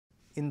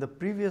In the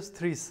previous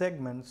three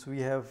segments,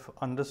 we have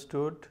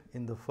understood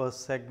in the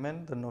first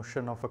segment the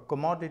notion of a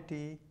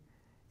commodity,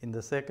 in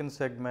the second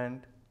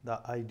segment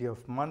the idea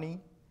of money.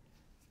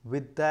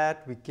 With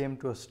that, we came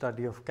to a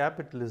study of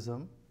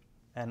capitalism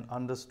and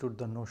understood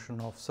the notion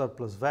of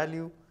surplus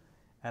value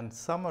and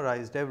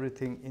summarized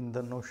everything in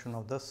the notion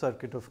of the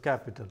circuit of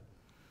capital.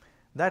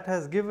 That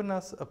has given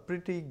us a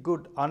pretty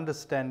good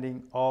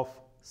understanding of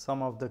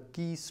some of the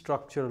key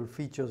structural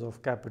features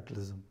of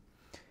capitalism.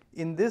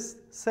 In this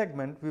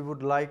segment, we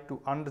would like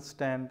to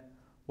understand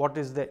what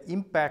is the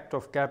impact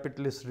of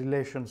capitalist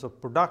relations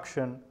of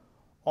production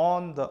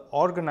on the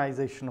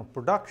organization of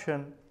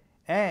production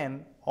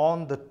and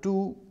on the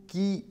two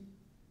key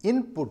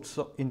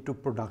inputs into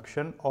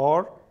production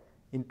or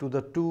into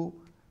the two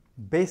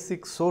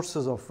basic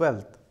sources of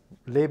wealth,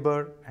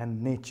 labor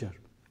and nature.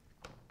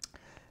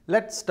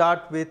 Let's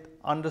start with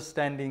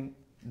understanding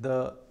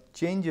the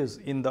changes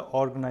in the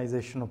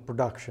organization of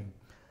production.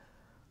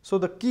 So,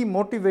 the key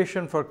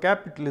motivation for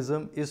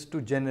capitalism is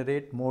to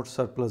generate more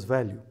surplus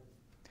value.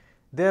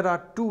 There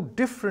are two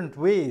different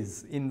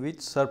ways in which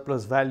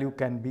surplus value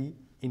can be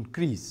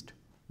increased.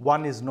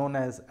 One is known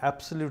as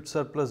absolute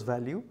surplus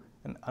value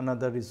and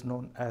another is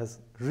known as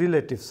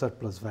relative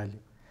surplus value.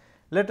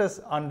 Let us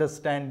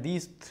understand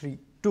these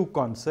two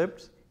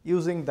concepts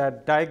using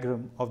that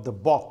diagram of the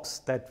box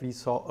that we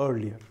saw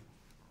earlier.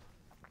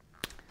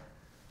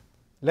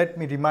 Let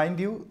me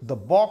remind you, the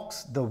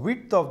box, the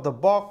width of the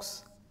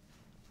box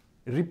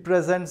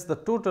represents the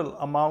total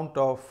amount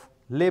of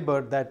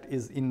labor that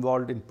is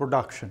involved in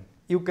production.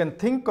 You can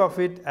think of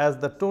it as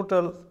the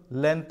total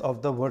length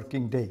of the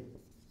working day.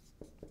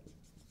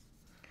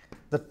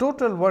 The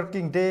total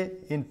working day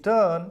in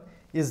turn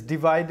is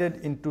divided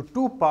into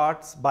two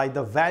parts by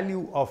the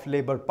value of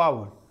labor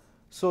power.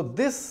 So,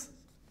 this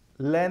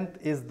length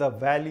is the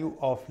value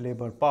of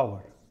labor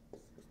power.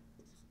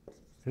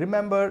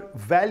 Remember,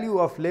 value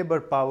of labor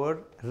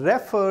power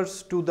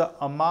refers to the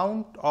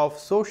amount of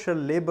social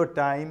labor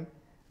time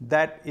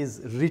that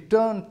is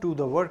returned to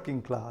the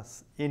working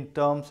class in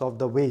terms of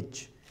the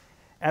wage.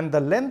 And the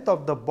length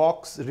of the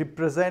box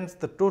represents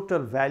the total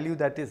value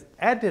that is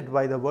added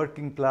by the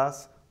working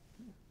class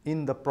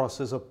in the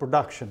process of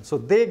production. So,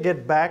 they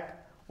get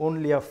back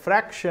only a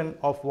fraction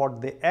of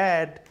what they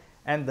add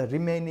and the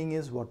remaining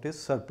is what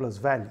is surplus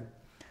value.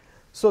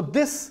 So,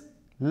 this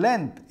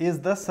length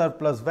is the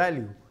surplus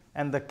value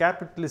and the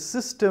capitalist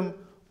system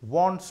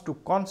wants to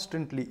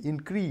constantly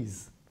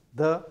increase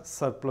the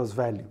surplus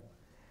value.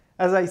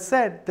 As I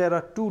said, there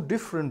are two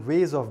different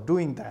ways of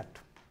doing that.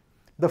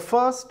 The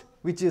first,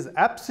 which is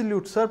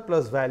absolute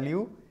surplus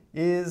value,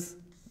 is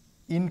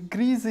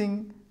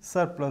increasing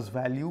surplus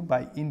value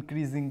by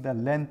increasing the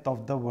length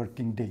of the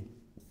working day.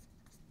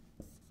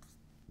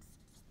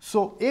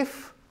 So,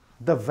 if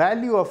the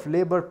value of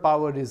labor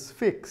power is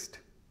fixed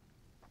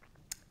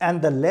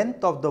and the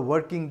length of the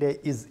working day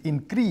is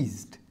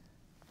increased,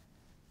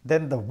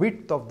 then the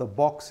width of the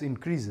box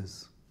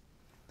increases.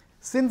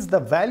 Since the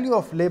value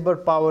of labor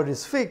power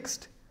is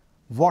fixed,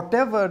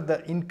 whatever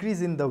the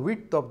increase in the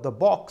width of the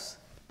box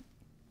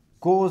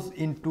goes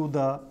into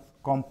the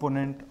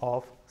component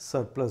of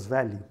surplus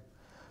value.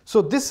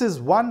 So, this is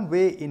one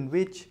way in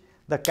which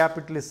the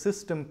capitalist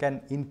system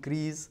can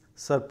increase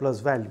surplus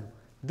value.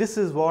 This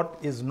is what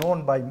is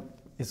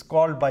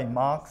called by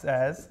Marx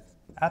as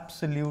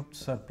absolute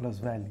surplus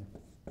value.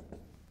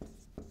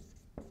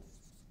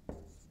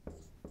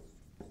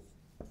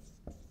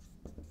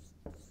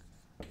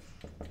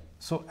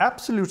 So,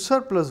 absolute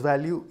surplus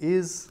value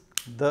is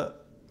the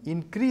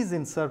increase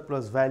in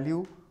surplus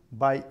value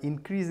by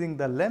increasing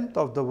the length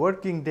of the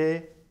working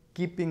day,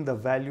 keeping the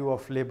value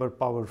of labor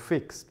power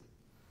fixed.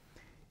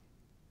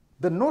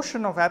 The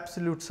notion of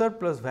absolute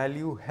surplus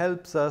value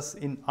helps us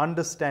in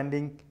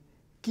understanding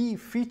key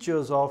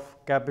features of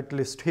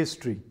capitalist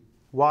history.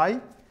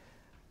 Why?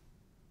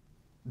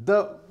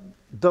 The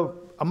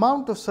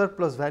amount of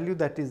surplus value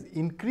that is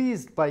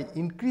increased by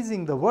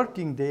increasing the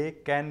working day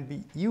can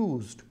be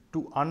used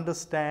to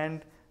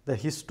understand the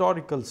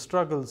historical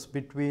struggles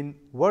between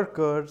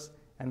workers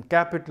and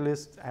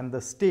capitalists and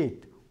the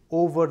state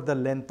over the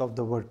length of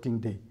the working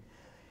day.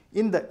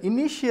 In the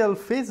initial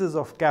phases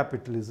of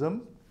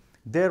capitalism,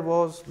 there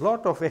was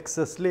lot of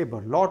excess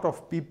labor, lot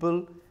of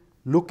people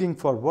looking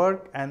for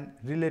work and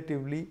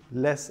relatively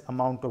less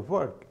amount of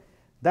work.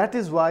 That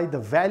is why the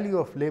value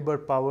of labor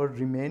power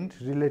remained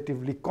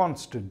relatively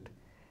constant.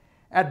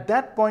 At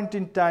that point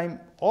in time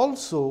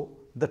also,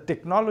 the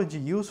technology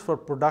used for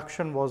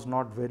production was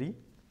not very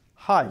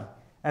high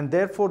and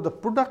therefore, the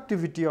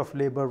productivity of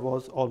labor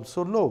was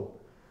also low.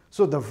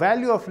 So, the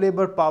value of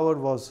labor power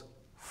was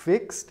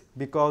fixed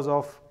because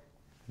of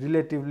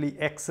relatively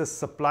excess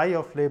supply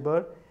of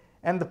labor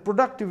and the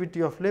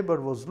productivity of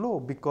labor was low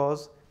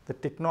because the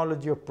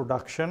technology of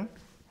production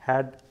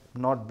had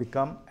not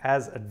become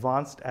as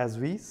advanced as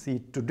we see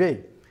it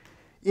today.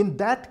 In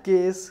that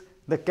case,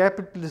 the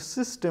capitalist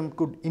system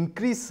could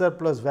increase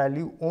surplus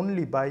value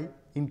only by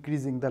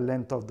increasing the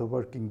length of the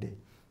working day.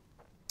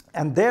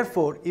 And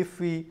therefore, if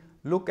we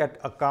look at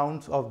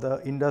accounts of the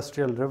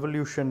Industrial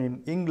Revolution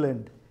in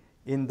England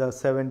in the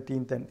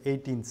 17th and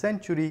 18th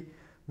century,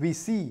 we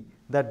see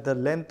that the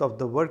length of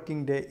the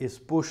working day is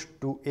pushed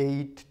to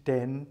 8,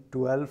 10,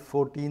 12,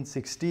 14,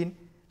 16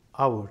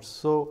 hours.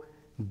 So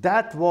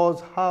that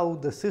was how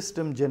the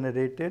system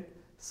generated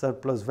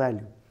surplus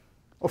value.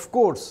 Of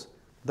course,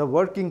 the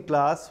working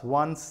class,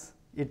 once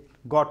it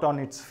got on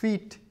its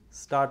feet,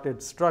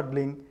 started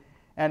struggling,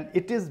 and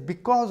it is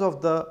because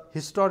of the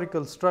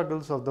historical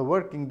struggles of the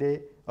working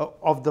day,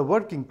 of the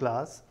working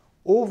class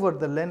over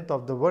the length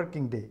of the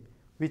working day,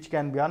 which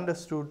can be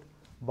understood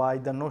by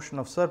the notion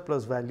of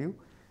surplus value,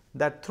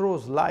 that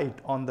throws light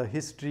on the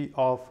history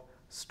of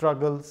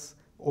struggles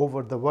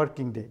over the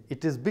working day.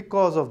 It is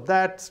because of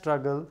that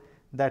struggle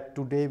that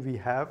today we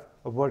have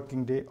a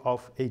working day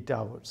of 8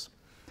 hours.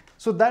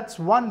 So that's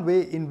one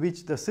way in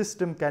which the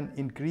system can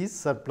increase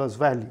surplus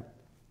value.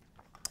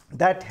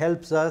 That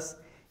helps us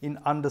in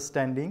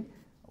understanding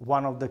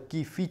one of the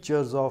key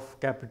features of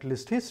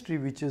capitalist history,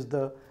 which is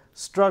the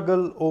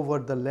struggle over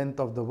the length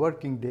of the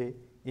working day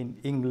in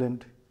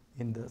England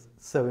in the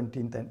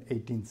 17th and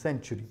 18th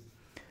century.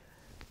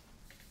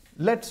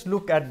 Let's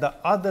look at the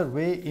other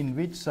way in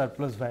which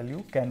surplus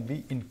value can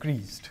be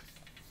increased.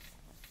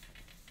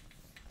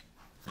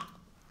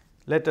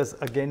 Let us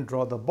again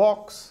draw the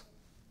box.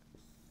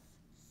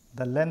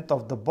 The length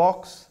of the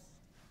box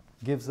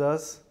gives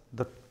us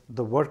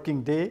the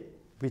working day,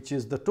 which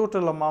is the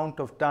total amount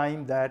of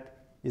time that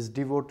is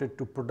devoted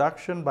to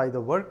production by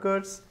the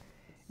workers.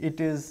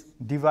 It is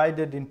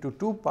divided into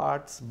two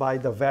parts by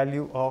the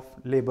value of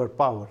labor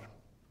power.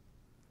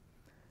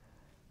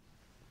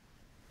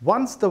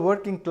 Once the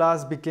working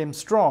class became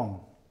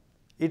strong,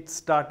 it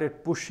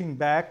started pushing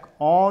back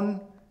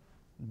on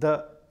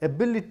the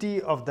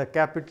ability of the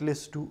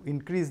capitalists to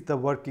increase the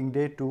working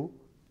day to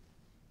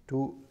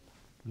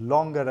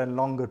longer and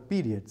longer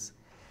periods.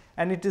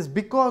 And it is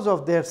because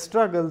of their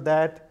struggle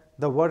that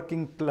the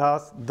working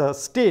class, the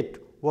state,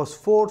 was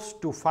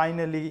forced to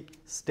finally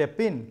step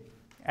in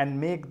and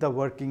make the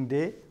working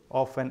day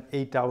of an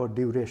 8-hour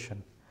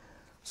duration.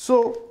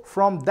 So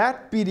from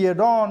that period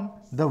on,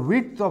 the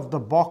width of the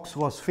box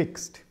was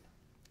fixed.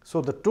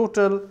 So the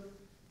total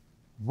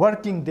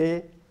working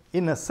day,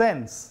 in a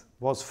sense,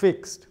 was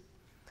fixed.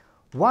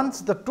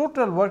 Once the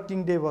total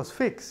working day was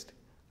fixed,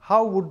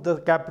 how would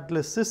the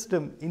capitalist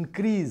system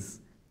increase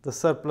the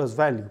surplus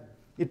value?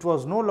 It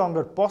was no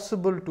longer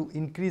possible to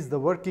increase the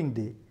working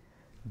day.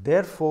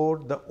 Therefore,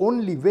 the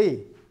only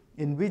way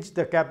in which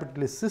the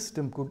capitalist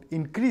system could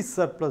increase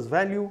surplus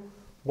value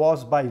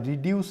was by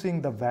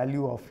reducing the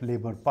value of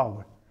labor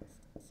power.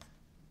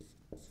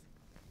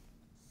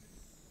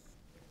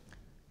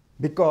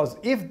 Because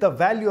if the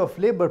value of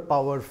labor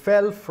power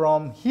fell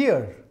from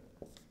here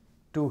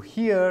to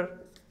here,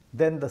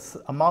 then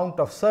the amount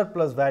of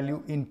surplus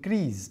value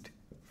increased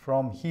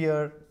from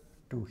here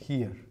to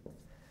here.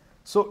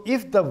 So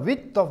if the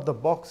width of the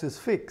box is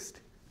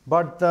fixed,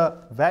 but the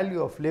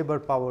value of labor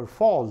power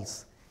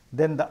falls,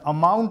 then the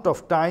amount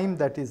of time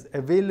that is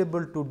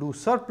available to do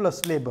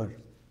surplus labor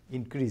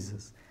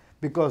increases,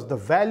 because the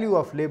value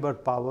of labor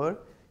power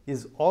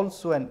is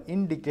also an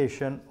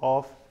indication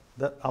of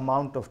the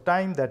amount of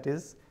time that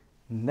is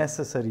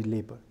necessary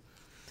labor.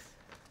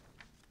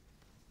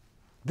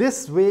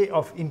 This way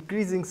of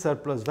increasing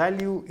surplus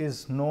value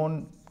is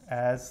known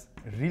as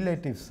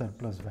relative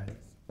surplus value.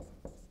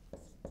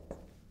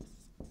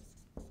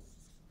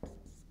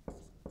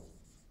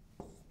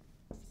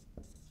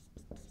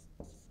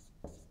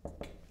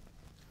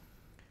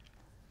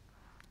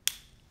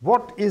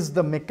 What is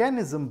the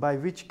mechanism by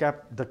which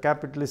the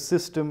capitalist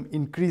system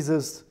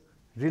increases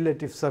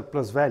relative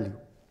surplus value?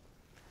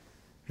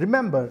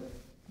 Remember,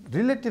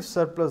 relative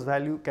surplus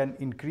value can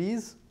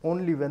increase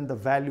only when the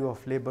value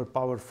of labor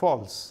power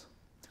falls.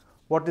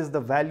 What is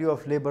the value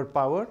of labor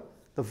power?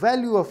 The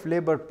value of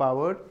labor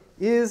power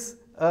is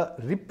a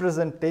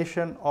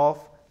representation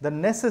of the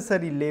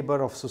necessary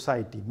labor of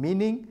society,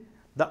 meaning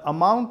the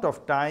amount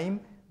of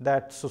time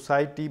that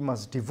society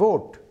must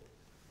devote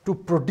to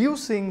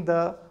producing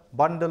the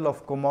bundle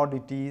of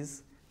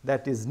commodities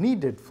that is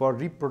needed for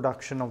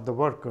reproduction of the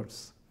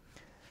workers.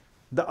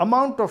 The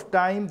amount of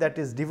time that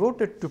is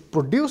devoted to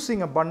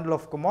producing a bundle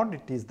of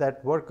commodities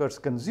that workers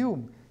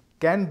consume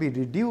can be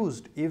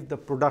reduced if the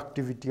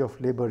productivity of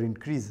labor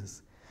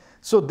increases.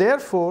 So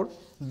therefore,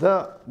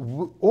 the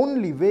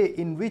only way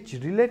in which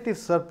relative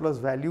surplus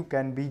value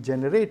can be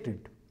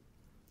generated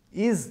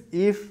is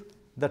if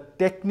the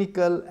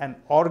technical and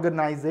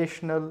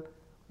organizational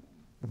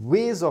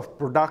ways of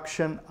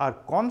production are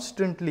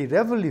constantly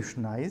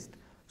revolutionized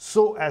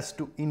so as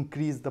to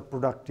increase the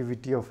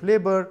productivity of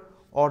labor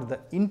or the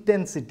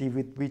intensity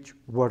with which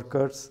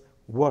workers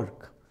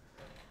work.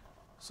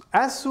 So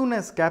as soon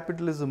as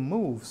capitalism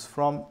moves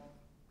from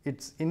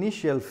its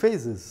initial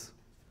phases,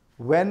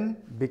 when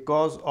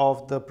because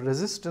of the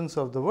resistance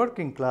of the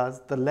working class,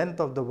 the length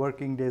of the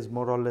working day is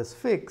more or less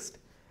fixed,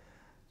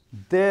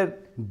 there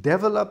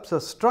develops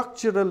a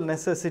structural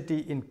necessity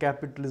in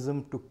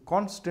capitalism to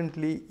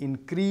constantly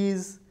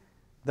increase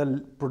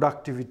the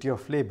productivity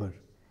of labor.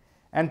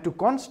 And to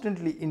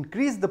constantly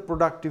increase the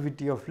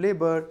productivity of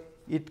labor,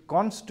 it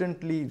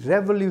constantly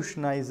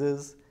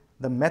revolutionizes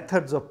the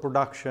methods of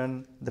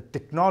production, the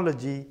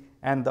technology,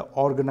 and the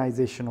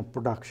organization of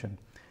production.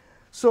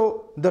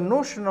 So the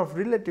notion of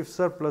relative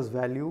surplus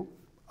value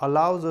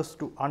allows us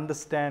to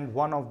understand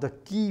one of the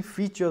key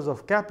features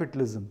of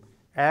capitalism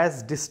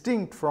as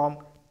distinct from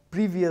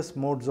previous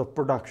modes of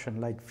production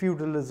like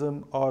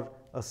feudalism or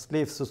a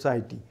slave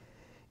society.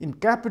 In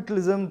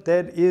capitalism,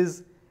 there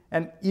is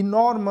an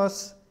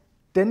enormous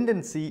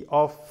tendency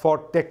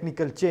for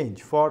technical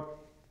change, for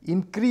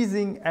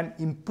increasing and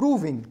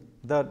improving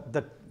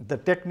the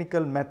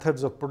technical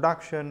methods of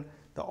production,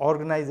 the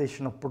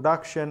organization of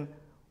production,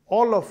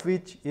 all of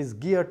which is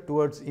geared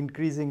towards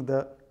increasing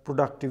the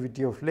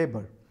productivity of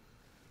labor.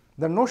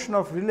 The notion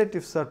of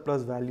relative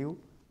surplus value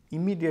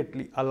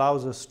immediately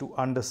allows us to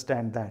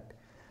understand that,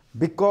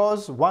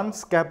 because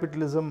once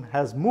capitalism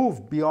has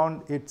moved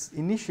beyond its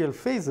initial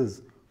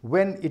phases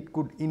when it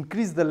could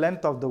increase the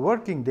length of the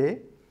working day,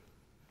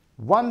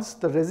 once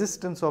the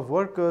resistance of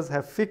workers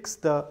have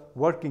fixed the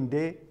working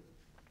day,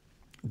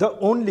 the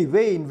only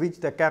way in which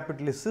the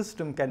capitalist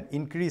system can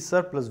increase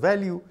surplus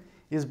value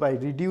is by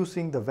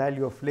reducing the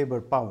value of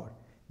labor power,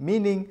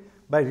 meaning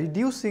by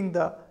reducing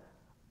the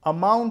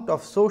amount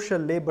of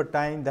social labor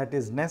time that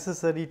is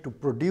necessary to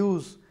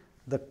produce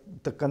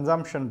the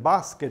consumption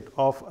basket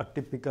of a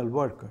typical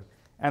worker.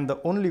 And the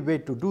only way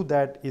to do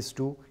that is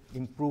to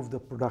improve the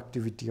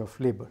productivity of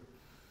labor.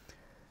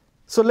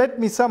 So let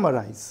me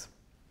summarize.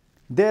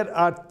 There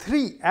are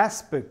three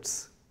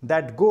aspects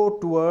that go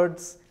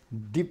towards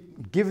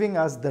giving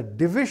us the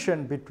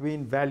division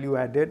between value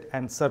added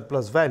and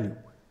surplus value: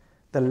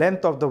 the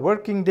length of the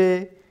working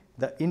day,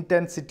 the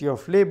intensity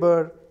of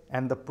labor,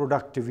 and the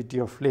productivity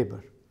of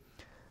labor.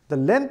 The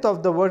length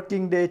of the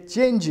working day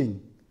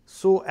changing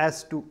so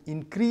as to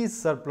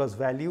increase surplus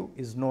value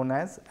is known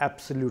as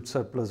absolute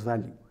surplus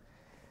value.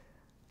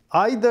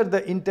 Either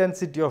the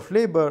intensity of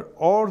labor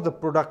or the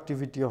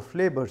productivity of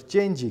labor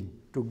changing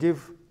to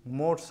give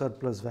more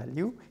surplus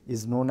value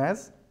is known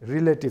as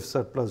relative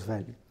surplus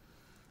value.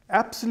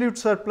 Absolute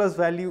surplus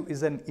value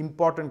is an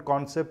important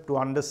concept to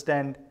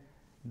understand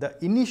the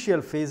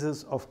initial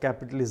phases of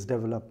capitalist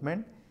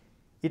development.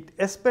 It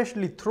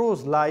especially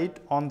throws light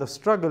on the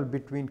struggle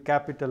between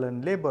capital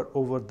and labor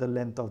over the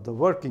length of the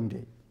working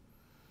day.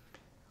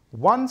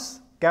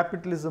 Once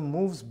capitalism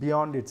moves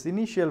beyond its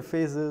initial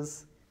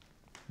phases,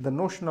 the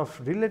notion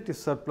of relative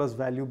surplus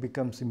value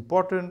becomes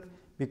important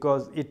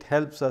because it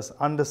helps us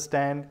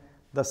understand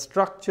the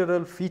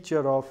structural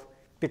feature of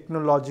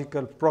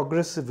technological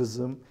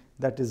progressivism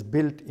that is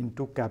built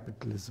into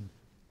capitalism.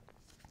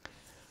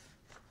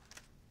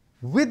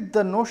 With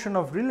the notion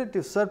of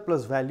relative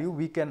surplus value,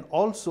 we can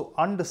also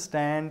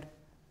understand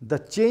the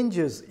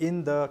changes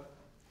in the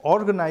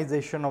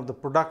organization of the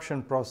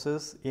production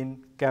process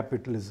in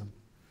capitalism.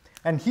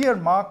 And here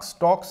Marx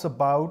talks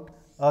about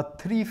a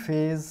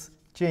three-phase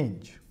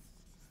change.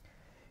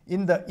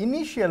 In the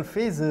initial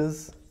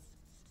phases,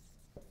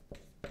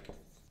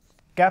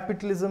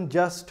 capitalism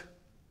just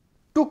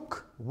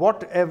took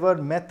whatever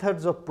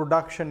methods of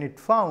production it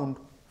found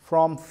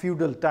from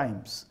feudal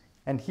times.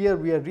 And here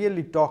we are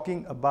really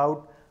talking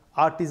about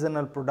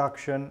artisanal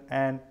production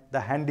and the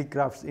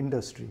handicrafts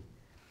industry.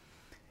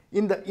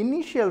 In the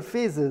initial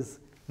phases,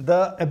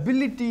 the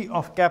ability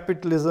of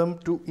capitalism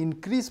to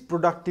increase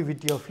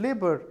productivity of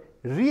labor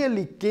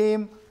really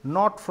came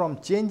not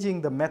from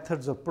changing the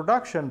methods of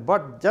production,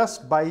 but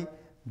just by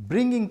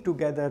bringing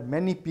together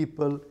many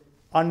people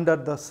under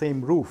the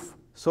same roof.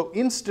 So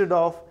instead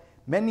of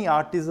many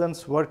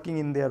artisans working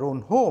in their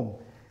own home,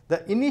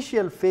 the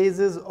initial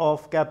phases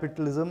of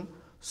capitalism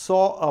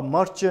saw a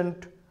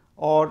merchant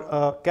or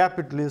a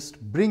capitalist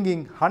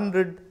bringing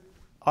 100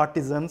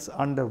 artisans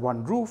under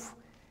one roof,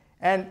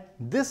 and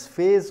this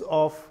phase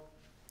of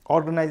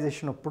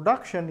organization of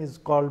production is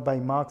called by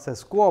Marx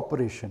as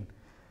cooperation.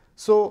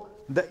 So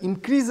the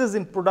increases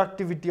in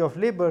productivity of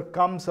labor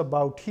comes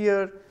about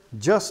here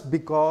just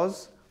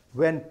because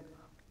when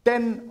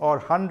 10 or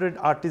 100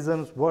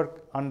 artisans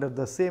work under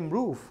the same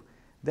roof,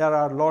 there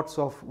are lots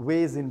of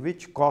ways in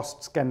which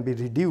costs can be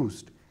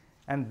reduced,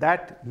 and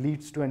that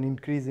leads to an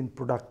increase in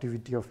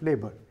productivity of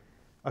labor.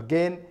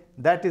 Again,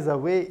 that is a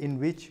way in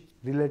which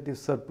relative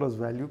surplus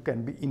value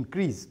can be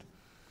increased.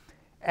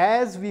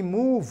 As we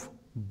move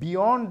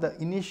beyond the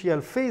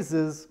initial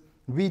phases,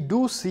 we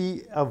do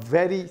see a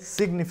very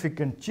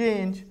significant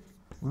change,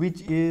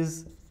 which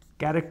is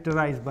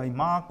characterized by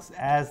Marx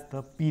as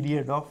the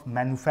period of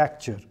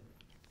manufacture.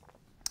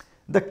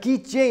 The key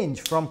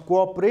change from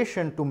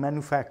cooperation to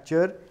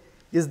manufacture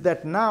is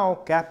that now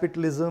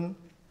capitalism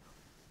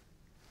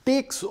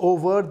takes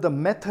over the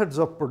methods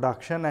of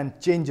production and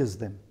changes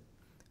them.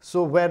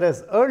 So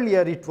whereas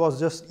earlier it was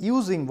just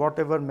using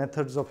whatever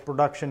methods of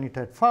production it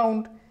had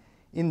found,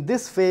 in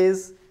this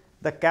phase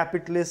the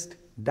capitalist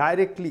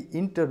directly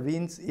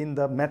intervenes in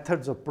the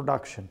methods of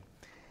production.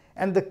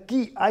 And the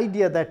key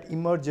idea that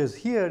emerges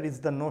here is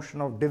the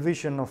notion of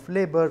division of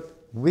labor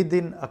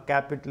within a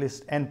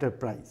capitalist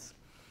enterprise.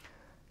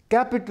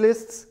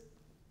 Capitalists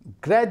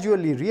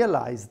gradually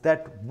realize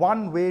that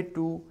one way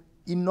to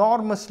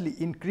enormously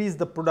increase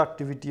the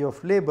productivity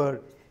of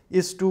labor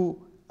is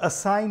to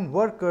assign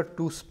worker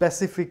to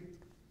specific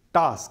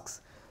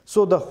tasks.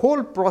 So the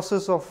whole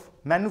process of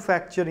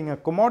manufacturing a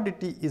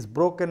commodity is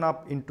broken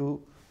up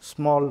into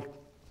small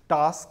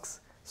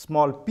tasks,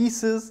 small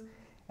pieces,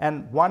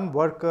 and one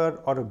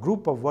worker or a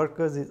group of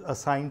workers is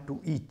assigned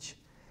to each.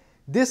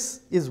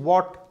 This is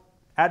what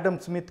Adam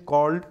Smith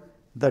called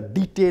the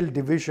detailed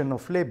division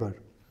of labor.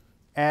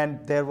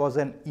 And there was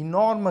an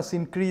enormous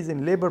increase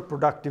in labor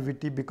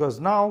productivity because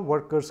now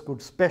workers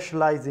could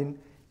specialize in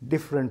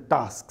different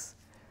tasks.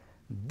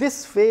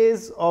 This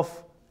phase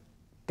of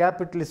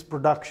capitalist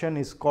production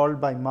is called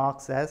by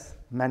Marx as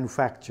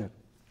manufacture.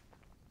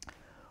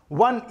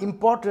 One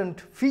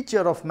important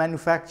feature of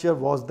manufacture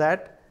was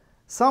that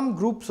some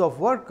groups of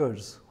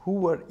workers who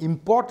were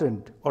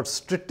important or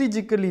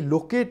strategically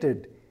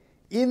located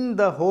in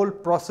the whole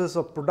process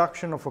of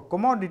production of a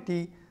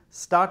commodity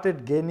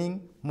started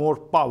gaining more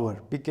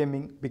power,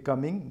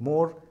 becoming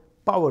more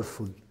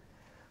powerful.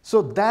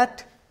 So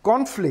that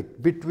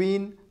conflict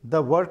between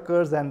the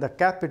workers and the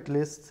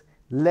capitalists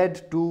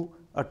led to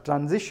a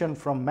transition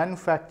from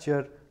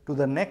manufacture to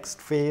the next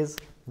phase,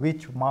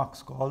 which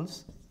Marx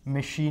calls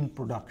machine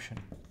production.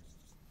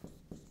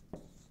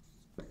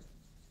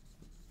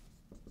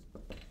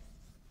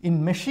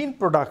 In machine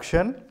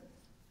production,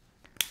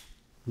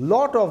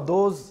 lot of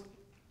those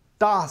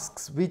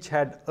tasks which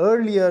had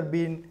earlier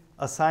been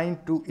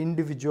assigned to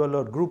individual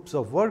or groups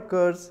of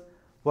workers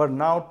were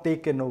now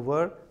taken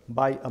over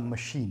by a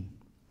machine.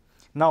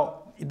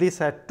 Now, this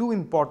had two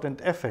important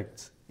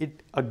effects.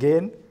 It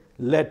again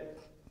led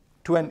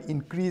to an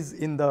increase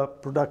in the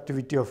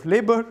productivity of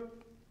labor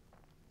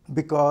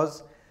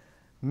because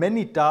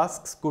many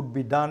tasks could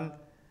be done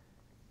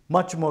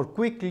much more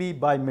quickly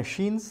by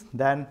machines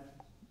than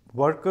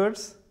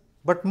workers,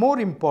 but more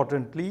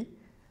importantly,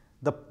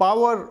 the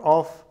power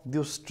of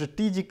those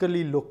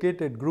strategically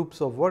located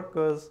groups of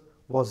workers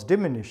was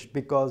diminished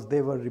because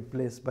they were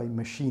replaced by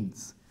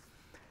machines.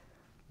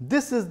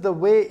 This is the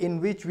way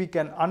in which we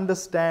can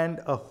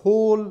understand a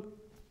whole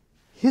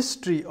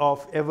history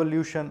of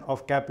evolution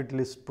of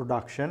capitalist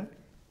production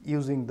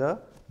using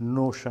the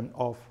notion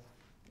of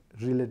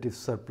relative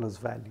surplus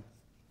value.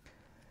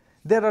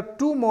 There are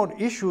two more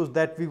issues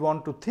that we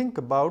want to think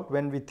about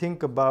when we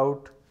think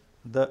about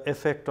the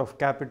effect of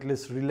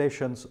capitalist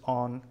relations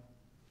on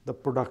the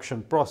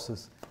production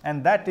process,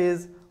 and that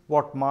is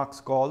what Marx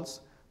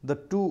calls the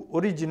two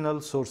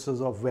original sources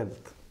of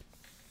wealth.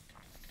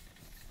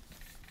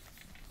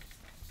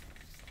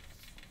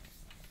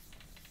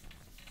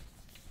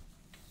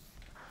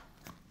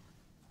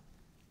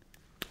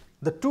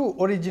 The two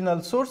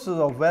original sources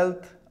of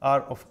wealth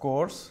are, of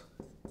course,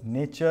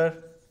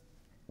 nature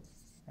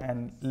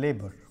and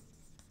labor.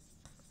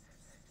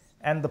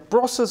 And the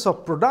process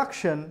of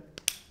production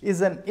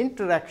is an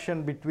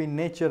interaction between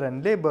nature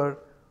and labor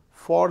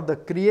for the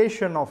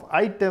creation of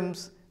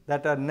items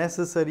that are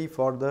necessary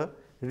for the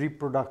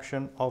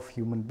reproduction of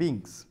human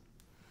beings.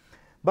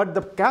 But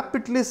the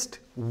capitalist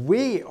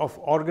way of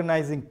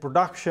organizing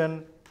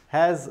production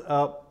has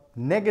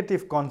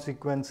negative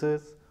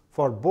consequences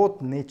for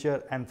both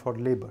nature and for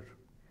labor.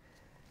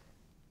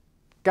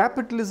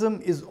 Capitalism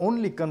is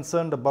only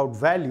concerned about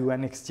value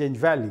and exchange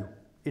value.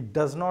 It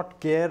does not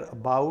care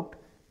about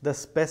the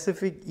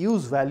specific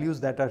use values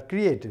that are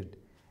created,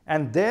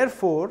 and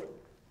therefore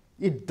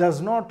it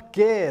does not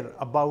care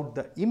about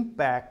the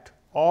impact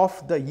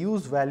of the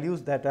use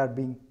values that are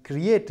being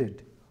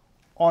created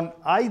on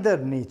either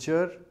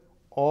nature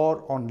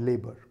or on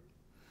labor.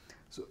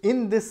 So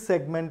in this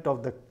segment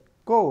of the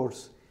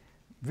course,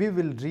 we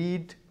will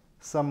read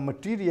some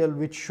material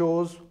which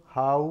shows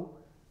how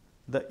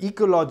the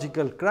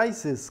ecological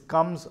crisis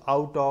comes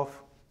out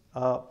of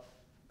a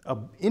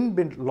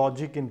inbuilt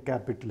logic in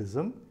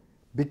capitalism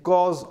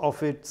because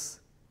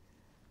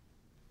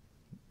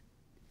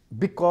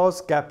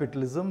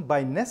capitalism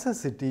by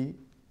necessity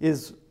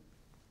is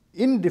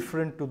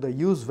indifferent to the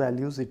use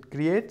values it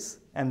creates,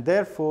 and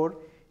therefore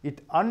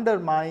it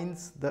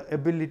undermines the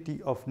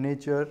ability of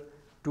nature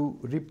to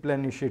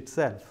replenish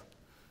itself.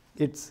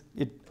 It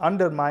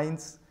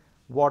undermines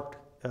what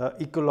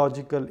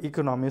ecological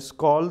economists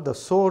call the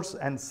source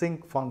and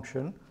sink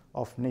function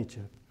of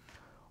nature.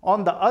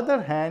 On the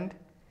other hand,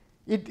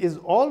 it is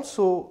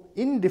also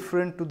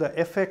indifferent to the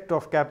effect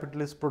of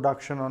capitalist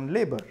production on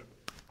labor.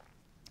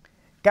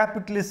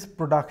 Capitalist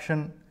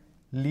production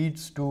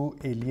leads to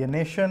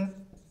alienation.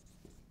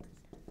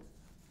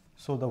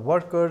 So the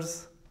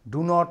workers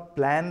do not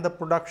plan the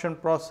production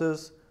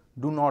process,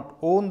 do not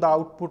own the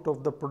output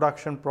of the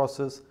production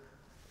process.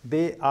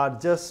 They are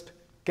just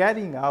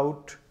carrying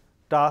out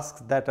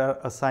tasks that are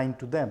assigned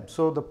to them.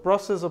 So the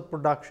process of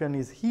production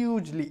is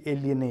hugely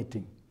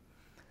alienating.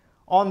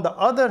 On the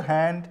other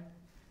hand,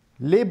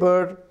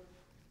 labor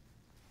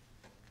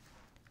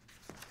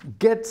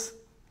gets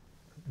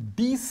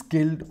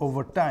de-skilled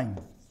over time.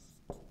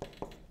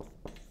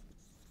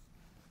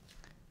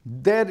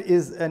 There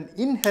is an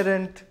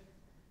inherent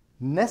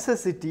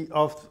necessity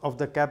of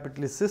the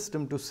capitalist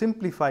system to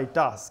simplify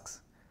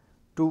tasks,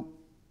 to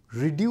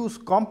reduce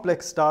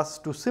complex tasks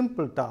to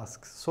simple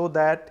tasks so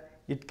that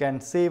it can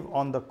save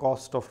on the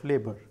cost of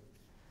labor.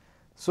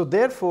 So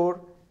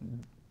therefore,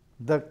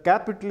 the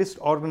capitalist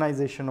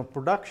organization of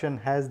production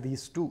has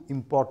these two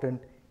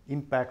important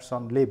impacts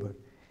on labor.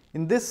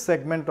 In this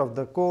segment of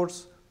the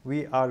course,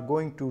 we are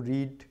going to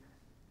read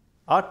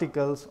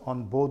articles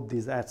on both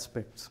these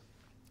aspects.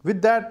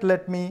 With that,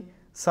 let me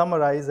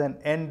summarize and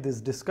end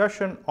this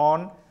discussion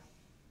on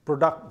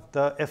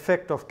the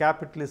effect of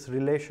capitalist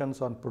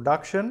relations on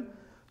production.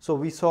 So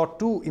we saw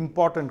two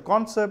important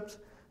concepts,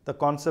 the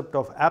concept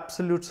of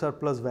absolute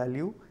surplus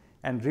value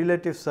and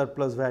relative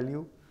surplus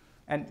value,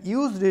 and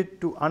used it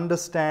to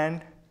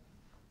understand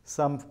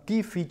some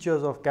key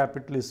features of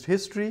capitalist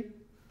history.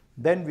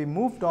 Then we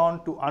moved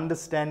on to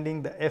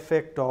understanding the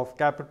effect of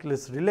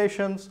capitalist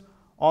relations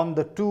on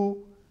the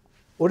two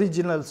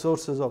original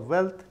sources of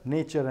wealth,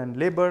 nature and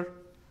labor.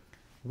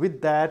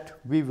 With that,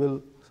 we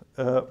will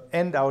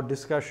end our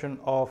discussion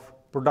of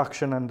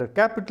production under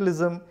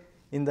capitalism.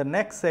 In the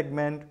next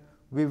segment,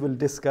 we will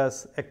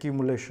discuss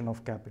accumulation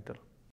of capital.